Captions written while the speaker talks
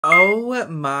Oh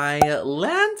my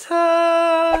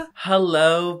Lanta!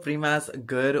 Hello, Primas.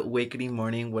 Good wakety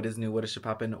morning. What is new? What is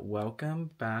poppin'? Welcome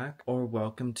back or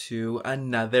welcome to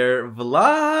another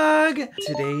vlog.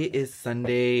 Today is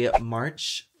Sunday,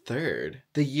 March 3rd.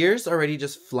 The year's already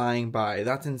just flying by.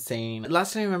 That's insane.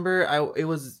 Last time I remember, it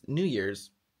was New Year's.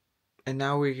 And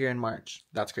now we're here in March.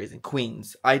 That's crazy.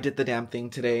 Queens, I did the damn thing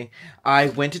today. I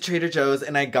went to Trader Joe's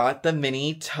and I got the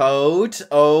mini tote.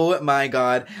 Oh my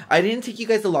god. I didn't take you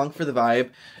guys along for the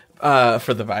vibe.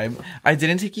 I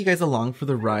didn't take you guys along for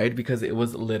the ride because it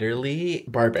was literally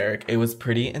barbaric. It was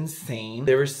pretty insane.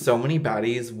 There were so many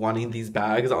baddies wanting these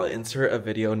bags. I'll insert a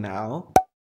video now.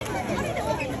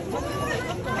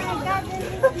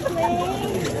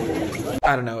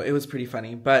 I don't know, it was pretty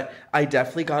funny, but I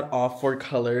definitely got all 4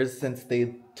 colors since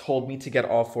they told me to get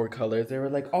all 4 colors. They were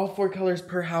like, all 4 colors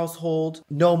per household,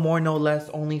 no more, no less,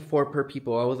 only 4 per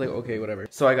people. I was like, okay, whatever.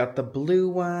 So I got the blue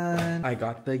one, I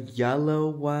got the yellow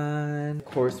one. Of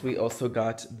course, we also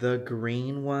got the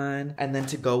green one. And then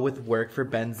to go with work for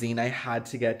benzene, I had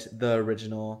to get the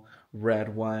original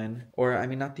red one. Or, I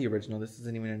mean, not the original. This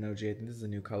isn't even an OG. I think this is a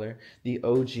new color. The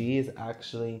OG is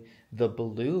actually the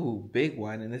blue big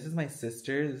one. And this is my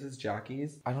sister. This is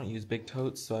Jackie's. I don't use big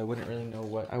totes, so I wouldn't really know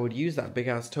what I would use that big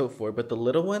ass tote for. But the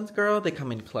little ones, girl, they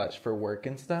come in clutch for work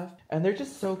and stuff. And they're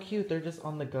just so cute. They're just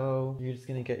on the go. You're just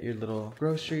gonna get your little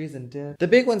groceries and dip. The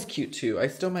big one's cute too. I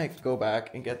still might go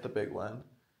back and get the big one.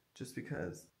 Just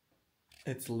because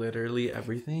it's literally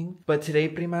everything. But today,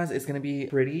 Primas, is gonna be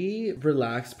pretty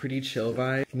relaxed, pretty chill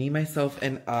vibe. Me, myself,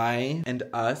 and I, and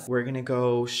us, we're gonna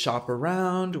go shop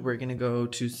around. We're gonna go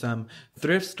to some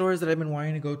thrift stores that I've been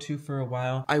wanting to go to for a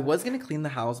while. I was gonna clean the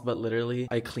house, but literally,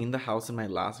 I cleaned the house in my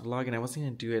last vlog, and I wasn't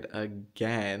gonna do it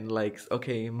again. Like,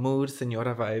 okay, mood,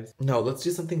 senora vibes. No, let's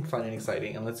do something fun and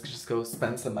exciting, and let's just go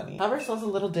spend some money. Have ourselves a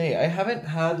little day. I haven't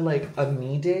had, like, a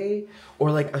me day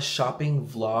or, like, a shopping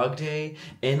vlog day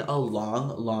in a long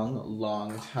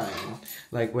time.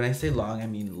 Like, when I say long, I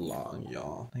mean long,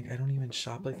 y'all. Like, I don't even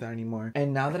shop like that anymore.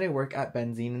 And now that I work at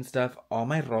benzene and stuff, all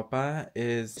my ropa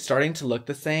is starting to look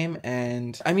the same.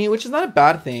 And I mean, which is not a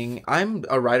bad thing. I'm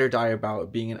a ride or die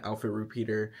about being an outfit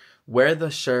repeater. Wear the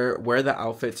shirt, wear the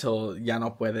outfit till ya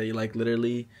no puede. Like,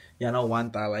 literally, ya no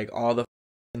aguanta. Like, all the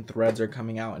threads are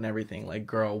coming out and everything. Like,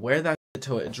 girl, wear that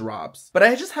till it drops. But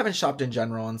I just haven't shopped in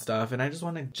general and stuff, and I just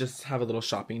want to just have a little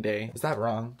shopping day. Is that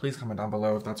wrong? Please comment down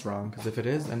below if that's wrong, because if it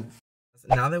is, then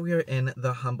now that we are in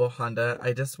the humble Honda,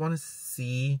 I just want to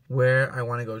see where I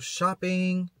want to go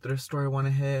shopping, thrift store I want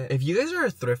to hit. If you guys are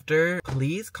a thrifter,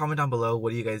 please comment down below.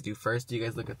 What do you guys do first? Do you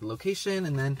guys look at the location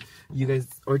and then you guys,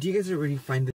 or do you guys already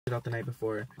find the shit out the night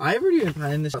before? I've already been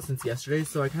planning this out since yesterday,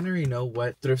 so I kind of already know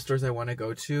what thrift stores I want to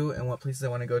go to and what places I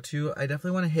want to go to. I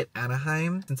definitely want to hit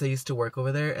Anaheim since I used to work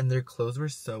over there and their clothes were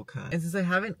so kind. And since I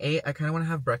haven't ate, I kind of want to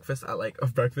have breakfast at I kind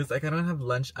of want to have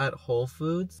lunch at Whole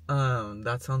Foods.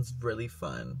 That sounds really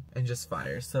fun and just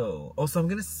fire. So, also I'm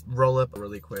gonna roll up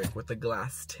really quick with the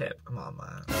glass tip,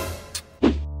 mama.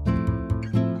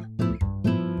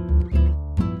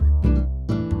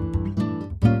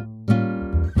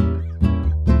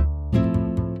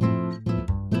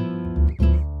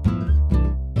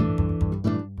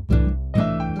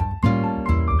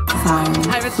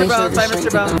 Hi, Mr. Bones. Hi,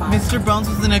 Mr. Bones. Mr. Bones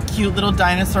was in a cute little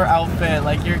dinosaur outfit.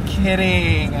 Like, you're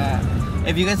kidding.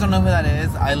 If you guys don't know who that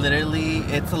is,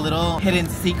 it's a little hidden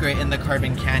secret in the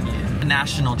Carbon Canyon. A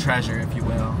national treasure, if you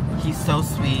will. He's so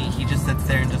sweet. He just sits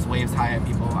there and just waves hi at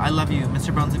people. I love you.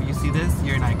 Mr. Bones, if you see this,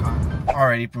 you're an icon.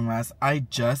 Alrighty, Primas. I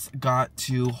just got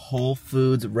to Whole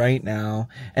Foods right now.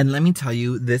 And let me tell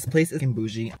you, this place is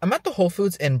bougie. I'm at the Whole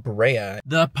Foods in Brea.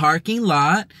 The parking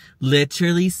lot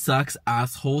literally sucks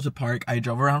asshole to park. I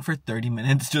drove around for 30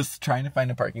 minutes just trying to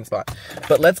find a parking spot.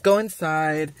 But let's go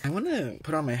inside. I want to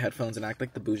put on my headphones and act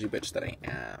like the bougie bitch that I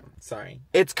am. Sorry.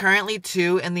 It's currently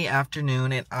 2 in the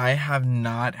afternoon and I have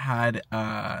not had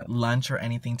lunch or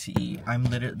anything to eat.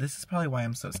 This is probably why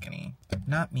I'm so skinny.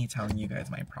 Not me telling you guys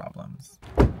my problems.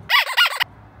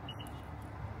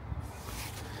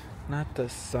 Not the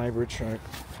Cybertruck.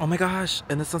 Oh my gosh,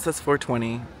 and this one says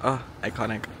 420. Oh,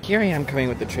 iconic. Here I am coming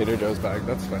with the Trader Joe's bag.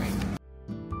 That's funny.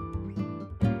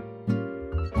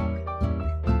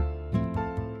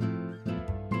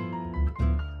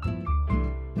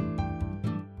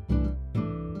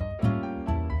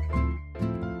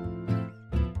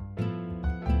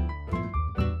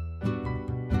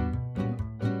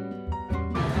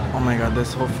 Oh my god,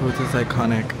 this Whole Foods is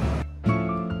iconic.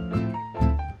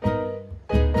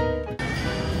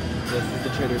 This is the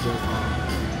Trader Joe's one.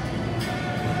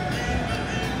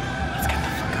 Let's get the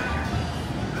fuck out of here.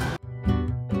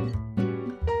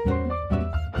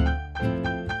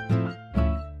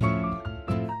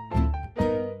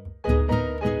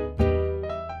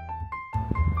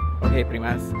 Okay,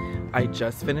 Primas. I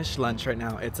just finished lunch right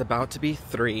now. It's about to be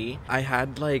 3. I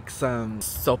had like some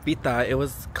sopita. It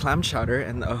was clam chowder,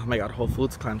 and oh my god, Whole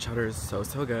Foods clam chowder is so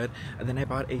good. And then I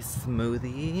bought a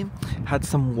smoothie, had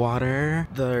some water,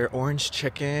 the orange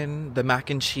chicken, the mac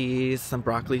and cheese, some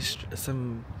broccoli,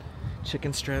 some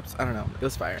chicken strips. I don't know, it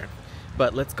was fire.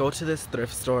 But let's go to this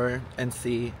thrift store and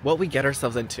see what we get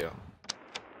ourselves into.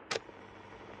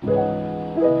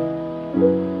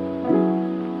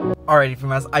 Alrighty,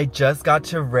 FEMAs, I just got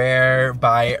to Rare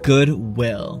by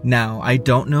Goodwill. Now, I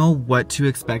don't know what to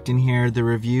expect in here. The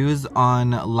reviews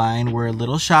online were a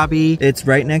little shabby. It's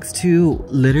right next to,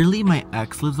 literally my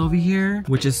ex lives over here,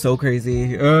 which is so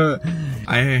crazy.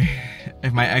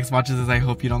 If my ex watches this, I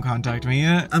hope you don't contact me.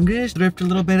 I'm gonna thrift a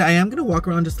little bit. I am gonna walk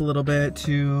around just a little bit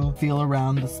to feel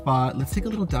around the spot. Let's take a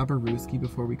little dabberooski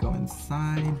before we go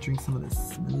inside. Drink some of this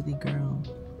smoothie, girl.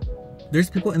 There's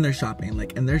people in there shopping,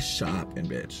 like, and they're shopping,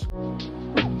 bitch.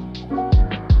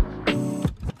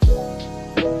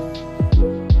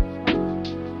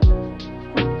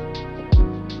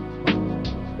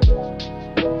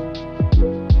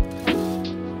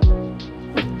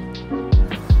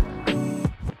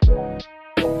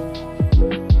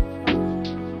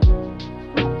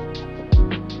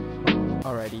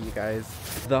 Alrighty, you guys,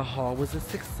 the haul was a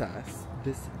success.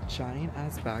 This giant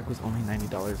ass bag was only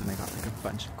 $90 and I got like a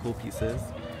bunch of cool pieces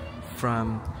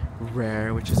from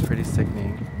Rare, which is pretty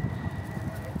sickening.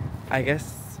 I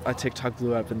guess a TikTok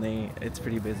blew up and it's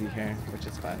pretty busy here, which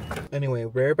is fun. Anyway,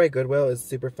 Rare by Goodwill is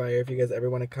super fire. If you guys ever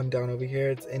want to come down over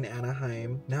here, it's in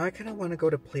Anaheim. Now I kind of want to go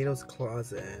to Plato's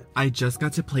Closet. I just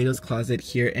got to Plato's Closet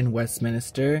here in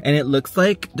Westminster, and it looks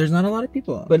like there's not a lot of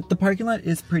people, but the parking lot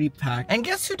is pretty packed. And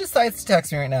guess who decides to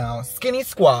text me right now?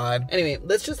 Sqaud. Anyway,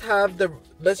 let's just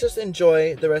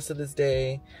enjoy the rest of this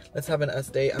day. Let's have an us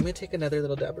day. I'm gonna take another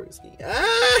little dabberooski.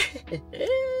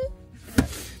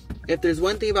 If there's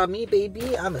one thing about me,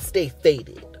 baby, I'ma stay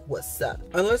faded. What's up?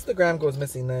 Unless the gram goes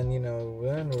missing, then, you know,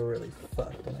 then we're really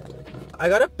fucked. I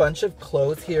got a bunch of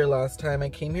clothes here last time. I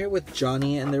came here with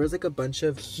Johnny, and there was like a bunch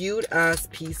of cute ass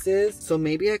pieces. So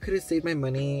maybe I could have saved my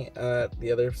money at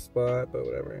the other spot, but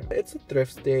whatever. It's a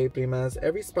thrift day, Primas.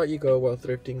 Every spot you go while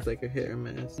thrifting is like a hit or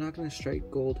miss. You're not gonna strike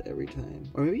gold every time.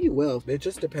 Or maybe you will. It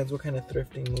just depends what kind of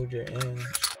thrifting mood you're in.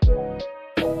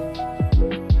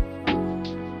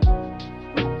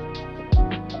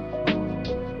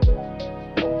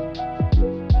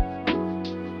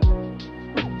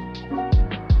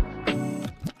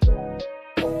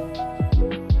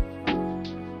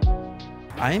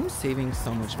 I'm saving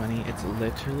so much money. It's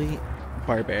literally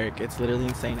barbaric. It's literally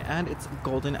insane. And it's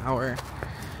golden hour.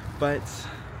 But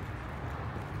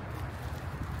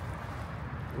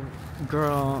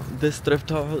girl, this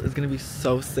thrift haul is gonna be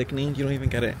so sickening. You don't even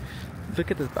get it. Look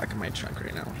at this back of my trunk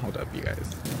right now. Hold up, you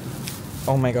guys.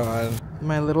 Oh my god.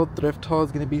 My little thrift haul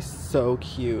is gonna be so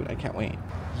cute. I can't wait.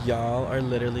 Y'all are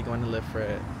literally going to live for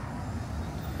it.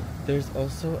 There's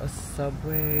also a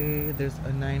Subway. There's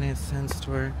a 99-cent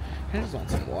store. I just want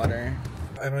some water.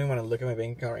 I don't even want to look at my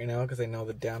bank account right now because I know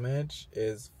the damage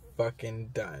is fucking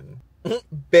done.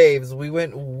 Babes, we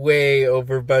went way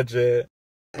over budget.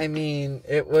 I mean,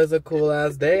 it was a cool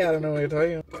ass day. I don't know what you're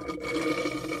talking about.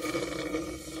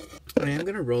 I am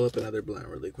gonna roll up another blunt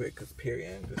really quick because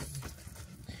period.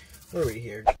 What are we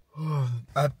here?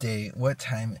 Update, what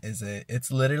time is it? It's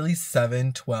literally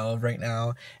 7:12 right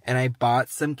now, and I bought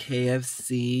some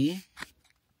KFC.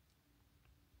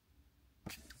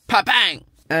 Pa-bang!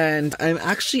 And I'm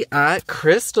actually at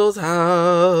Crystal's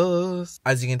house.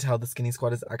 As you can tell, the Skinny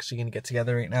Squad is actually gonna get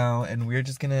together right now, and we're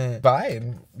just gonna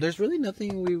vibe. There's really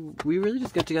nothing, we really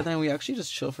just get together and we actually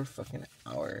just chill for fucking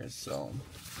hours, so.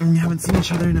 And we haven't seen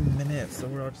each other in a minute, so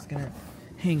we're all just gonna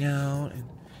hang out and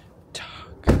talk.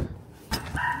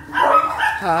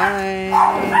 Hi.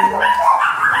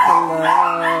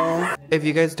 Hello. If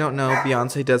you guys don't know,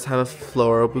 Beyonce does have a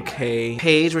floral bouquet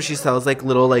page where she sells like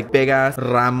little like big ass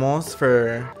ramos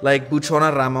for like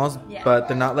buchona ramos, yeah. But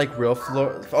they're not like real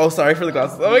oh, sorry for the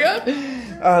glasses. Oh my god.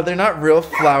 They're not real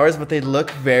flowers, but they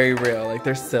look very real. Like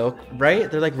they're silk,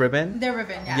 right? They're like ribbon. They're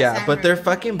ribbon, yeah. Yeah, but they're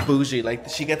fucking bougie. Like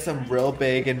she gets them real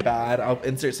big and bad. I'll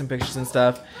insert some pictures and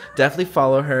stuff. Definitely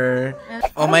follow her.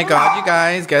 Oh my god, you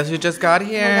guys! Guess who just got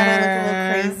here? Oh my god, I look a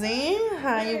little crazy.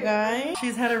 Hi, you guys.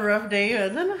 She's had a rough day,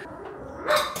 isn't it?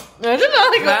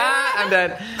 I'm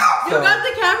dead. You got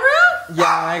the camera? Yeah,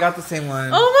 I got the same one.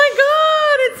 Oh my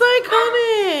god, it's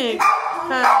iconic.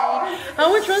 Hi. How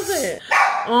much was it?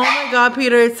 Oh my god,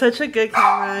 Peter, it's such a good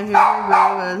camera.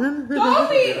 Here we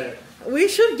go. We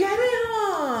should get it,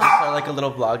 huh? For like a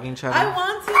little vlogging channel. I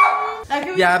want to.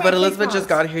 Yeah, but Elizabeth just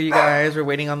got here, you guys. We're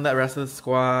waiting on the rest of the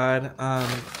squad.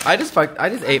 I just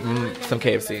ate some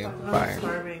KFC. Bye.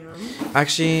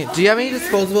 Actually, do you have any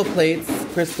disposable plates,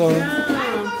 Crystal?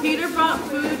 Yeah, Peter brought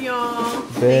food, y'all.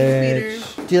 Bitch.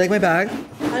 Thanks, Peter. Do you like my bag?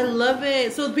 I love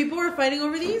it. So people were fighting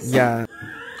over these? Yeah.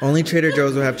 Only Trader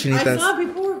Joe's will have chinitas. I saw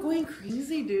people were going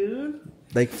crazy, dude.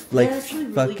 Like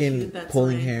really fucking cute,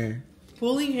 pulling sign. hair.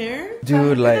 Pulling hair?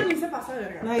 Dude,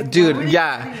 dude,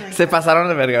 yeah. Se pasaron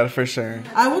de verga for sure.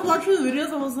 I was watching the videos,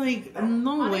 I was like,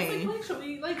 no way. Should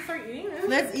we start eating it?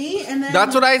 Let's eat and then...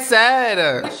 That's what I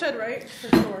said. We should, right? For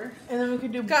sure. And then we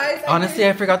could do... Guys, Honestly,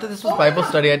 I forgot that this was Bible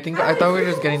study. I thought we were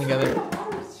just getting together.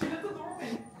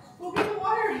 We'll get the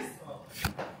waters.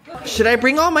 Should I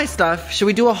bring all my stuff? Should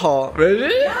we do a haul?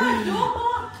 Really? Yeah, do a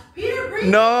haul. Peter,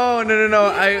 bring... No.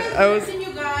 I was...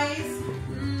 You guys.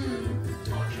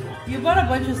 You bought a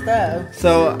bunch of stuff.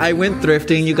 So I went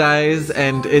thrifting, you guys,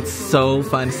 and it's so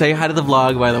fun. Say hi to the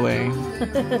vlog, by the way.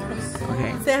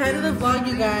 Okay. Say hi to the vlog,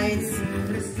 you guys.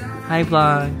 Hi,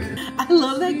 vlog. I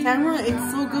love that camera.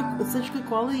 It's so good. It's such good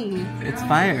quality. It's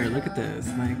fire. Look at this.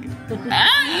 Like.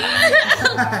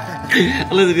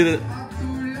 Elizabeth.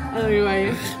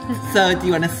 Anyway. So, do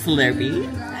you want a Slurpee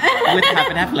with half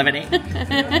and half lemonade?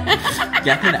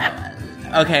 Yes or no?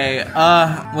 Okay,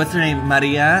 what's her name?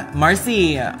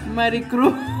 Marcy.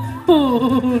 Maricruz.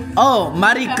 Oh,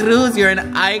 Maricruz, you're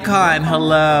an icon.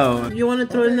 Hello. You want to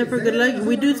throw it in there for good luck?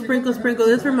 We do sprinkle.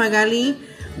 This is for Magali.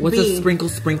 What's B. a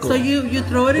sprinkle? So you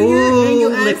throw it in here and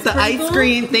you add lick the ice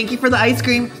cream. Thank you for the ice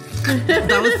cream.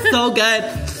 That was so good.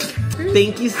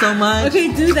 Thank you so much. Okay,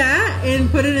 do that and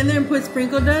put it in there and put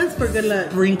sprinkle dust for good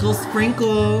luck.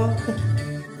 Sprinkle.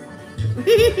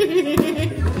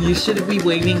 You should be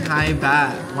waving hi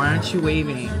back. Why aren't you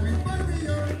waving?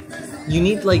 You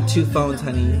need like 2 phones,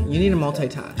 honey. You need to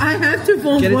multitask. I have 2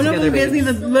 phones. One of them gets me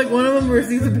one of them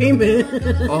receives a payment.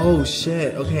 Oh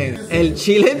shit. Okay. El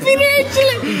chile, Peter, el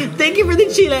chile. Thank you for the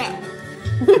chile.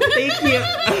 Thank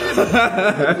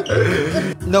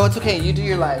you. No, it's okay. You do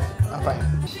your life. I'm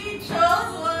fine. She chose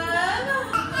one.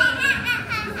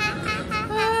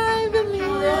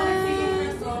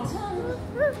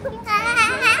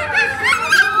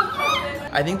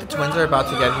 I think the twins are about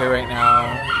to get here right now.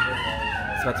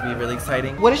 It's about to be really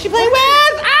exciting. What is she playing with?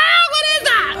 Ah, what is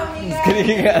that? I'm just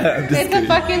kidding. It's a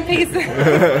fucking piece.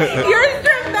 Yours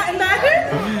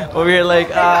imagine? Over here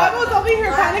like, I was over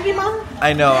here panicking, Mom.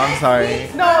 I know, I'm sorry.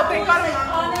 No, thank God.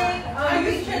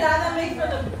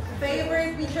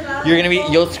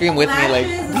 You'll scream with me like.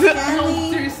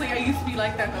 No, seriously, I used to be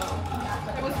like that though.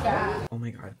 It was bad. Oh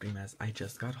my god, PRIMAS, I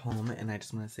just got home and I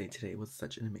just want to say today was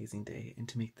such an amazing day. And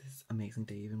to make this amazing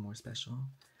day even more special,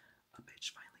 a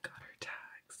bitch finally got her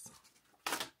tags.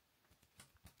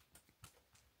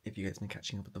 If you guys been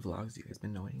catching up with the vlogs, you guys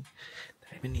been knowing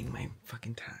that I've been needing my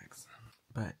fucking tags.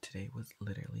 But today was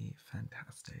literally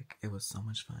fantastic. It was so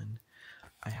much fun.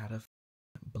 I had a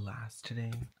blast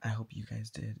today. I hope you guys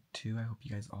did too. I hope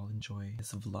you guys all enjoy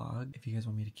this vlog. If you guys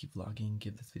want me to keep vlogging,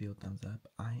 give this video a thumbs up.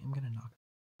 I am gonna knock.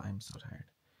 I'm so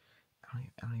tired. I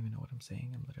don't even know what I'm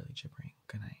saying. I'm literally gibbering.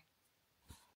 Good night.